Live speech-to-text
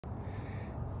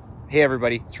Hey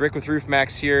everybody, it's Rick with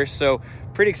Maxx here. So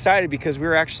pretty excited because we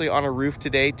were actually on a roof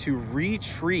today to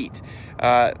retreat.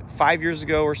 5 years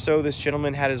ago or so, this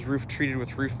gentleman had his roof treated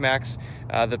with Maxx.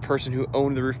 The person who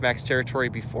owned the Maxx territory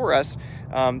before us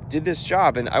did this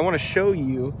job, and I want to show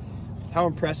you how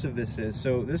impressive this is.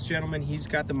 So this gentleman, he's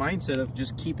got the mindset of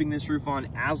just keeping this roof on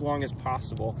as long as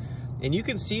possible. And you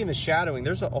can see in the shadowing,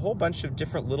 there's a whole bunch of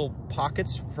different little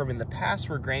pockets from in the past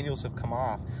where granules have come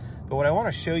off. But what I want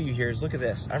to show you here is, look at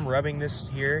this. I'm rubbing this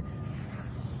here.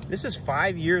 This is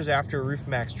 5 years after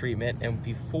Maxx treatment, and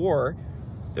before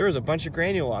there was a bunch of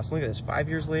granule loss. Look at this, 5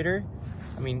 years later.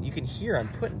 I mean, you can hear I'm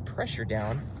putting pressure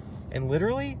down, and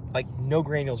literally, like, no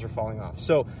granules are falling off.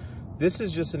 So this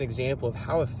is just an example of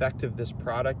how effective this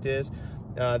product is.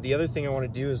 The other thing I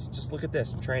want to do is just look at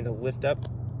this. I'm trying to lift up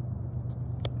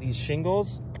these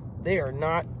shingles. They are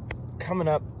not coming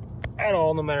up at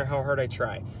all, no matter how hard I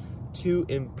try. Two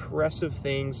impressive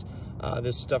things.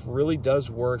 This stuff really does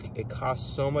work. It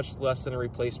costs so much less than a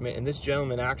replacement, and this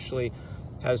gentleman actually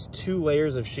has 2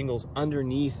 layers of shingles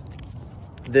underneath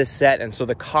this set, and so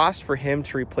the cost for him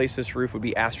to replace this roof would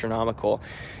be astronomical.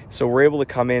 So we're able to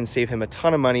come in, save him a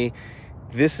ton of money.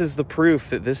 This is the proof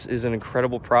that this is an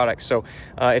incredible product. So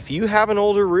if you have an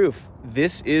older roof,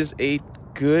 this is a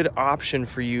good option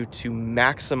for you to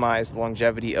maximize the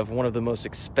longevity of one of the most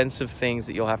expensive things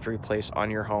that you'll have to replace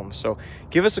on your home. So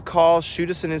give us a call, shoot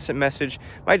us an instant message.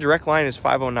 My direct line is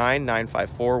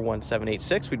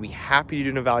 509-954-1786. We'd be happy to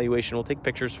do an evaluation. We'll take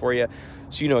pictures for you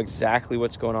so you know exactly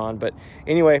what's going on. But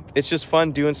anyway, it's just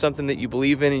fun doing something that you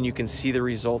believe in and you can see the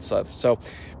results of. So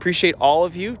appreciate all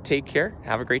of you. Take care.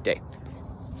 Have a great day.